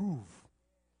convincing proof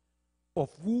of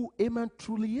who Haman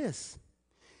truly is.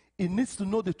 He needs to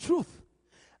know the truth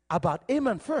about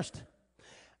Haman first.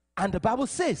 And the Bible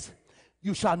says,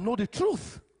 you shall know the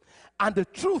truth, and the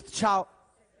truth shall.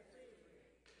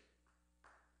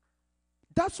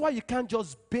 That's why you can't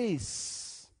just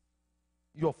base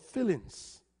your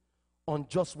feelings on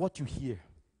just what you hear.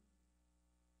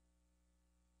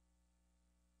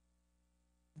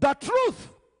 The truth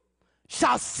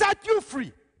shall set you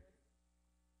free.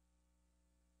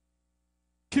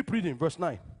 Keep reading, verse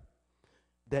 9.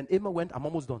 Then Haman went, I'm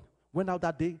almost done, went out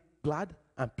that day glad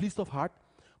and pleased of heart.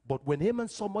 But when Haman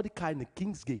saw Mordecai in the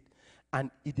king's gate,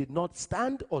 and he did not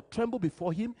stand or tremble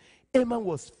before him, Haman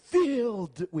was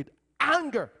filled with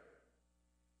anger.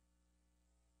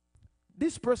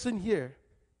 This person here,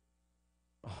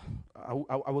 I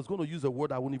was going to use a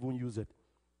word, I won't even use it.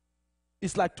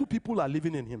 It's like two people are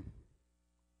living in him.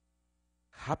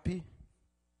 Happy.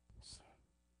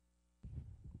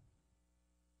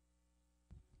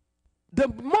 The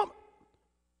mom,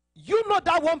 you know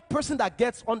that one person that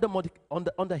gets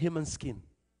under Haman's skin.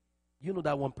 You know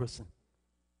that one person.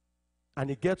 And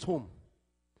he gets home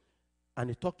and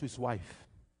he talks to his wife,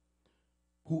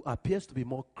 who appears to be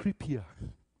more creepier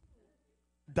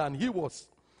than he was.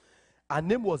 Her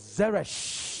name was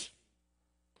Zeresh.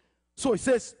 So he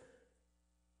says,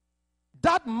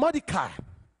 that Mordecai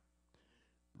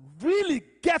really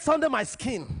gets under my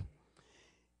skin.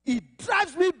 He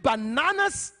drives me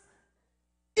bananas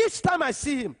each time I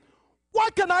see him.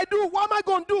 What can I do? What am I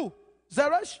going to do?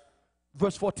 Zeresh,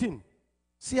 verse 14.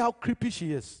 See how creepy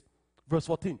she is. Verse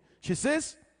 14. She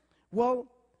says, well,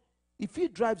 if he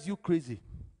drives you crazy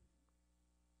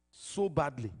so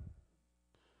badly,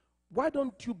 why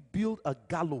don't you build a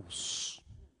gallows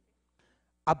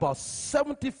about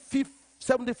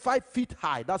 75 feet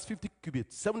high? That's 50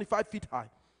 cubits, 75 feet high.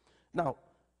 Now,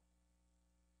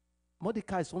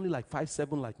 Mordecai is only like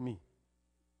 5'7" like me.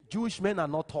 Jewish men are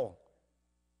not tall.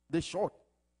 They're short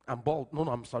and bald. No,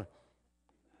 I'm sorry.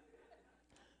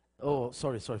 Oh,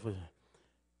 sorry for you.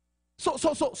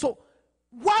 So,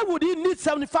 why would he need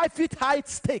 75 feet high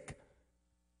stake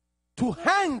to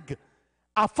hang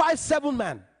a 5'7"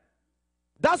 man?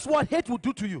 That's what hate will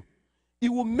do to you. It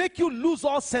will make you lose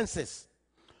all senses.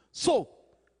 So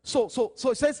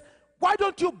it says, why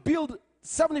don't you build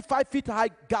 75 feet high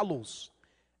gallows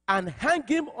and hang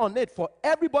him on it for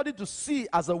everybody to see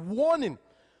as a warning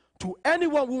to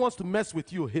anyone who wants to mess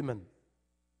with you, Haman.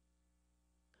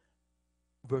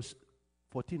 Verse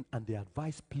 14, and the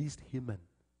advice pleased Haman.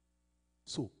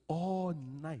 So all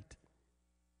night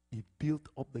he built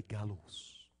up the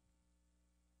gallows.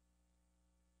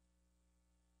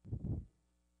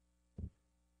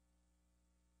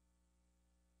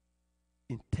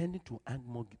 Intending to hang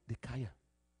Mordecai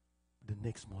the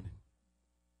next morning.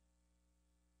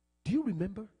 Do you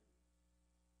remember?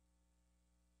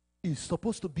 It's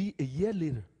supposed to be a year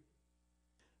later.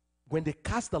 When they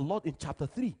cast the lot in chapter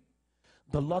 3,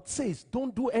 the Lord says,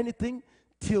 don't do anything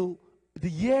till the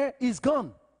year is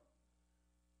gone.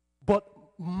 But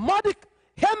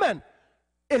Haman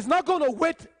is not going to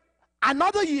wait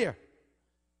another year.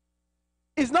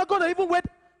 He's not going to even wait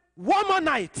one more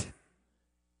night.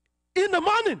 In the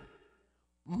morning,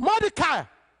 Mordecai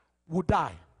would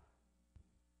die.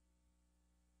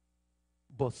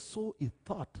 But so he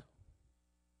thought,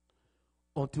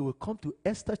 until we come to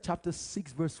Esther chapter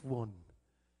 6 verse 1,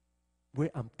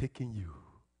 where I'm taking you.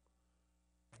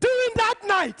 During that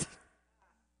night,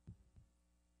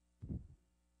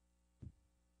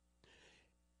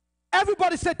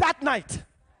 everybody said that night.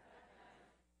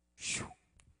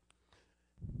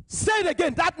 Say it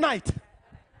again, that night.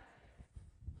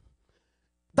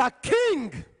 The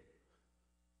king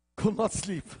could not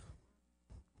sleep.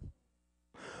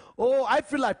 Oh, I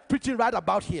feel like preaching right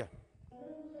about here.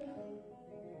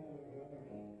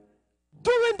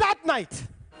 During that night,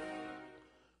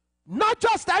 not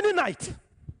just any night,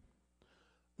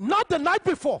 not the night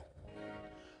before,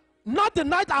 not the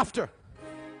night after,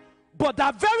 but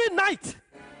that very night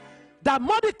that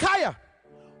Mordecai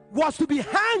was to be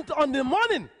hanged on the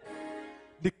morning,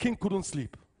 the king couldn't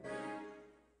sleep.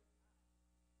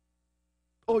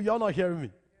 Oh, you're not hearing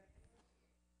me.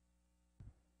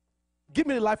 Give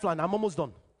me the lifeline. I'm almost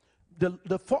done.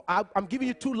 I'm giving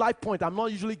you 2 life points. I'm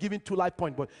not usually giving 2 life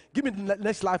points, but give me the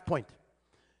next life point.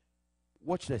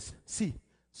 Watch this. See,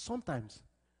 sometimes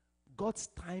God's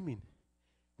timing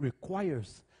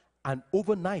requires an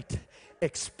overnight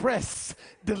express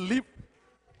delivery.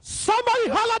 Somebody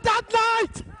holler that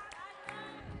night.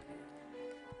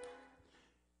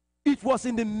 It was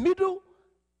in the middle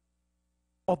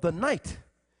of the night,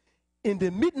 in the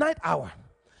midnight hour,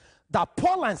 that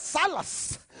Paul and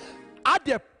Silas had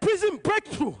their prison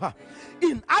breakthrough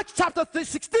in Acts chapter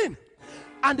 16.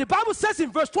 And the Bible says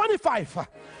in verse 25,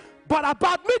 but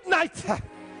about midnight,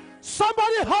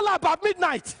 somebody holler about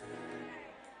midnight,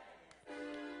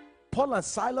 Paul and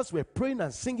Silas were praying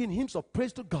and singing hymns of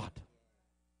praise to God.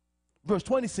 Verse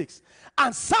 26,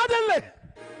 and suddenly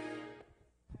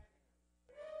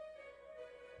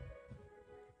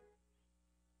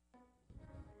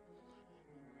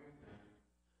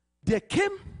there came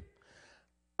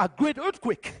a great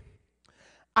earthquake,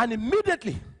 and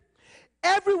immediately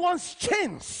everyone's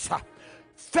chains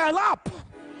fell up.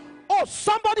 Oh,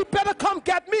 somebody better come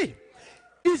get me.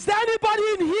 Is there anybody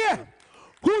in here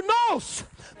who knows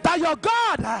that your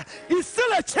God is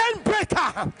still a chain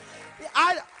breaker?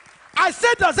 I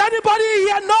said, does anybody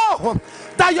here know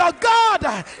that your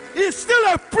God is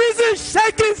still a prison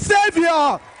shaking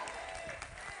Savior?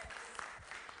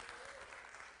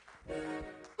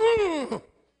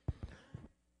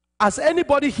 Has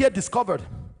anybody here discovered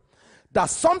that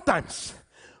sometimes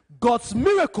God's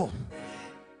miracle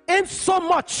ain't so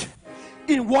much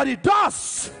in what he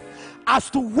does as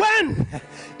to when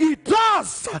he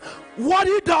does what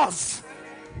he does?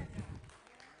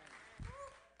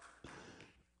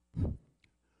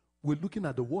 We're looking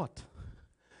at the what.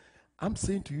 I'm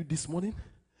saying to you this morning,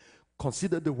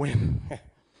 consider the when.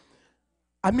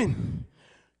 I mean,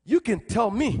 you can tell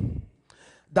me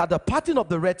that the parting of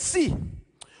the Red Sea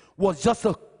was just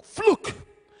a fluke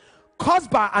caused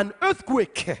by an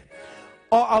earthquake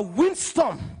or a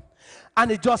windstorm, and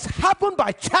it just happened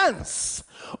by chance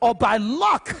or by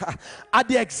luck at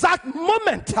the exact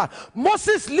moment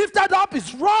Moses lifted up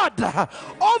his rod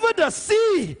over the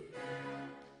sea.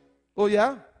 Oh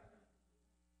yeah?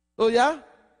 Oh yeah?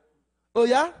 Oh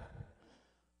yeah?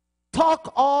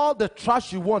 Talk all the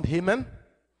trash you want, amen?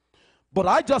 But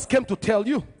I just came to tell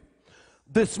you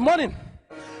this morning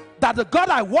that the God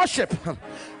I worship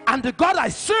and the God I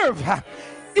serve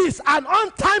is an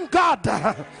on-time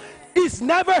God. He's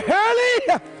never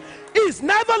early, he's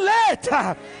never late,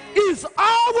 he's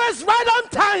always right on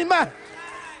time.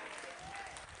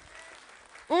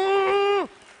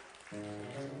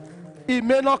 It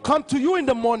may not come to you in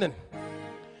the morning,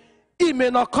 it may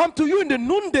not come to you in the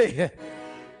noonday,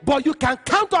 but you can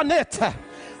count on it.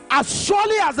 As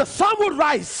surely as the sun will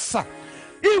rise,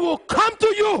 it will come to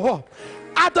you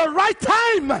at the right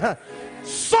time.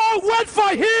 So wait for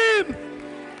him.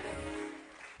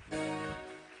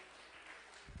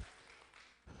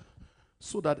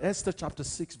 So that Esther chapter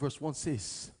 6 verse 1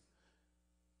 says,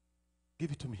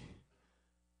 give it to me.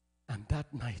 And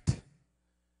that night,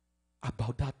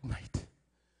 about that night,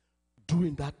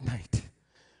 during that night,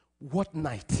 what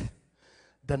night?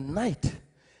 The night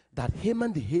that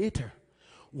Haman the hater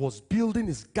was building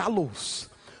his gallows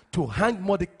to hang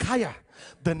Mordecai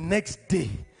the next day.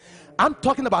 I'm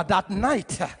talking about that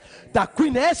night that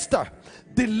Queen Esther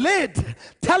delayed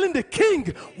telling the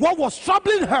king what was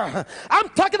troubling her. I'm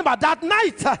talking about that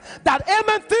night that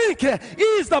Haman think he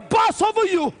is the boss over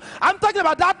you. I'm talking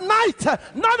about that night,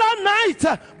 not that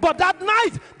night, but that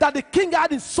night that the king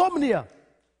had insomnia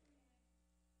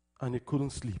and he couldn't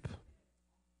sleep.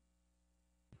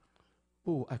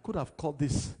 Oh, I could have called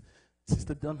this,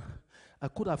 Sister Dunn, I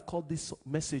could have called this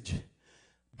message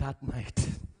that night.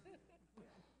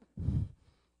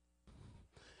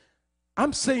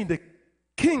 I'm saying the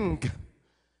king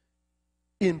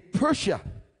in Persia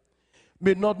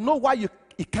may not know why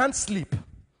he can't sleep,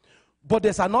 but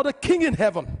there's another king in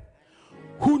heaven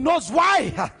who knows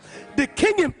why the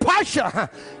king in Persia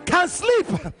can't sleep.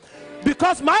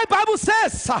 Because my Bible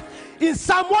says in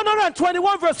Psalm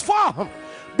 121 verse 4,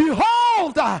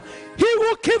 behold, he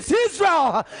who keeps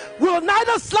Israel will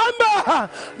neither slumber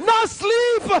nor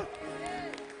sleep.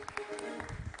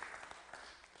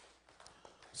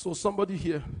 So somebody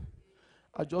here,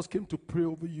 I just came to pray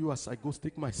over you as I go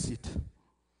take my seat.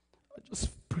 I just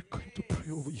came to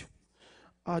pray over you.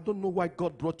 I don't know why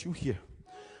God brought you here.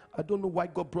 I don't know why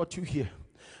God brought you here.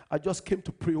 I just came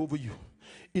to pray over you.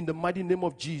 In the mighty name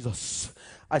of Jesus.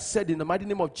 I said in the mighty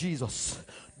name of Jesus,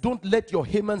 don't let your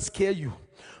Haman scare you.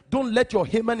 Don't let your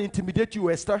Haman intimidate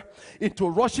you, Esther, into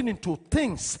rushing into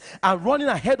things and running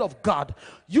ahead of God.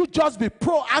 You just be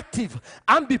proactive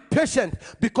and be patient,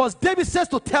 because David says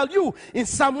to tell you in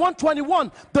Psalm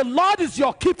 121, the Lord is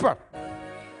your keeper.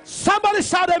 Somebody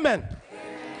shout amen.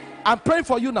 I'm praying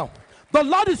for you now. The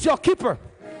Lord is your keeper.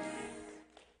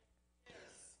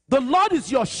 The Lord is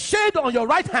your shade on your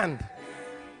right hand.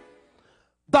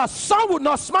 The sun will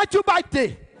not smite you by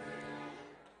day,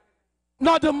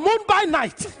 nor the moon by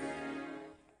night.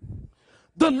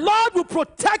 The Lord will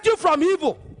protect you from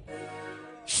evil.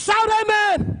 Shout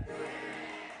amen.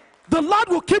 The Lord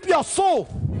will keep your soul.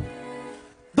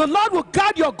 The Lord will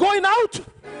guide your going out.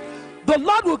 The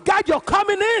Lord will guide your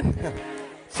coming in.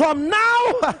 From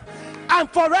now and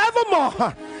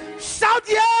forevermore. Shout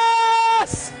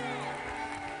yes.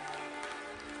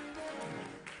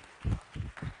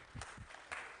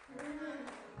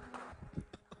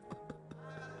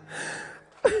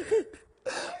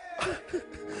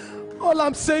 All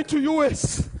I'm saying to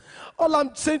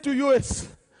you is,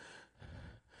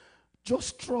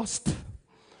 just trust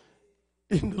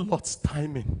in the Lord's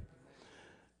timing,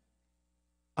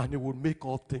 and He will make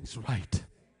all things right.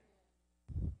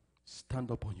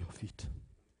 Stand up on your feet.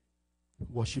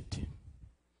 Worship Team.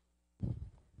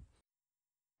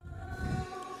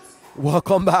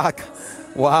 Welcome back.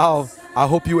 Wow. I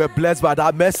hope you were blessed by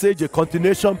that message. A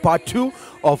continuation, part 2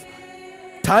 of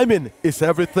timing is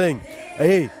everything.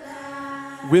 Hey,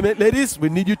 women, ladies, we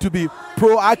need you to be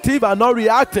proactive and not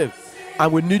reactive.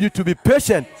 And we need you to be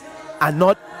patient and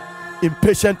not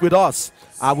impatient with us.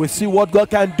 We see what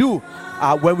God can do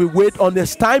when we wait on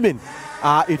His timing.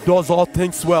 It does all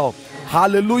things well.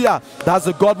 Hallelujah. That's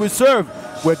the God we serve.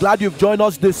 We're glad you've joined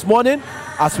us this morning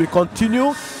as we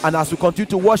continue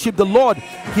to worship the Lord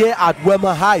here at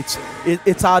Wema Heights.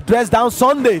 It's our Dress Down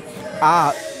Sunday.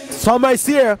 Summer is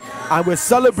here and we're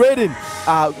celebrating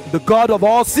the God of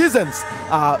all seasons.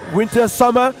 Winter,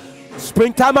 summer,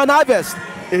 springtime and harvest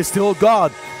is still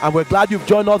God, and we're glad you've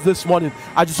joined us this morning.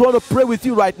 I just want to pray with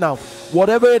you right now.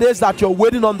 Whatever it is that you're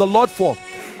waiting on the Lord for,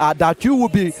 that you will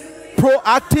be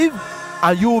proactive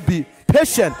and you will be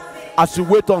patient as you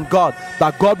wait on God,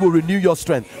 that God will renew your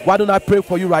strength. Why don't I pray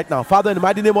for you right now? Father, in the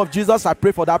mighty name of Jesus, I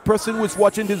pray for that person who is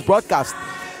watching this broadcast,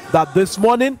 that this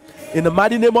morning, in the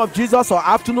mighty name of Jesus, or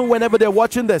afternoon, whenever they're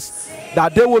watching this,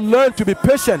 that they will learn to be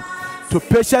patient, to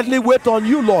patiently wait on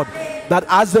you, Lord. That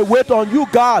as they wait on you,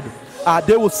 God,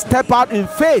 they will step out in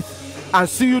faith and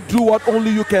see you do what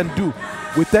only you can do.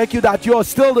 We thank you that you are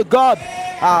still the God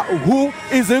who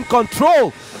is in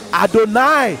control.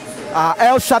 Adonai,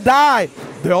 El Shaddai,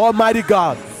 the Almighty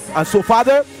God. And so,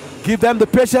 Father, give them the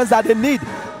patience that they need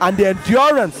and the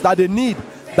endurance that they need,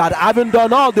 that having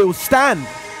done all, they will stand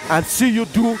and see you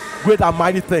do great and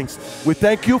mighty things. We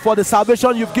thank you for the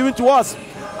salvation you've given to us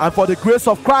and for the grace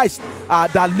of Christ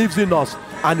that lives in us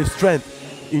and His strength.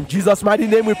 In Jesus' mighty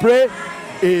name we pray.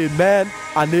 Amen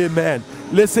and amen.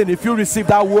 Listen, if you received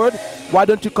that word, why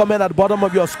don't you comment at the bottom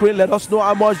of your screen? Let us know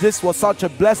how much this was such a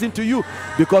blessing to you.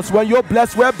 Because when you're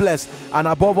blessed, we're blessed. And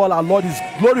above all, our Lord is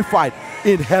glorified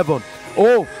in heaven.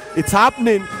 Oh, it's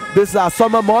happening. This is our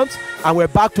summer month. And we're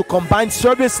back to combined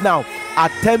service now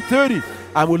at 10:30.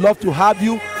 And we'd love to have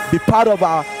you be part of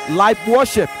our live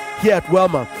worship here at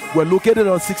Wema. We're located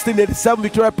on 1687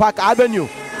 Victoria Park Avenue,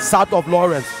 south of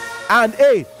Lawrence. And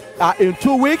in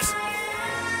 2 weeks,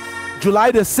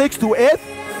 July the 6th to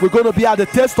 8th, we're going to be at the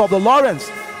Taste of the Lawrence,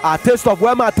 Taste of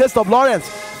Wema, Taste of Lawrence.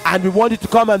 And we want you to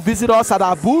come and visit us at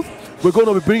our booth. We're going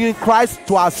to be bringing Christ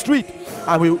to our street.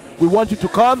 And we want you to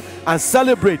come and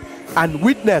celebrate and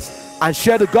witness and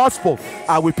share the gospel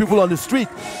with people on the street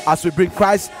as we bring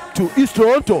Christ to East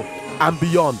Toronto and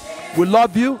beyond. We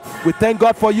love you. We thank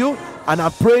God for you. And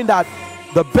I'm praying that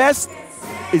the best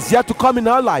is yet to come in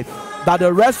our life, that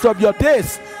the rest of your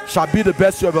days shall be the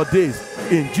best of your days.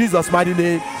 In Jesus' mighty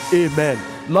name, amen.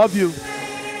 Love you.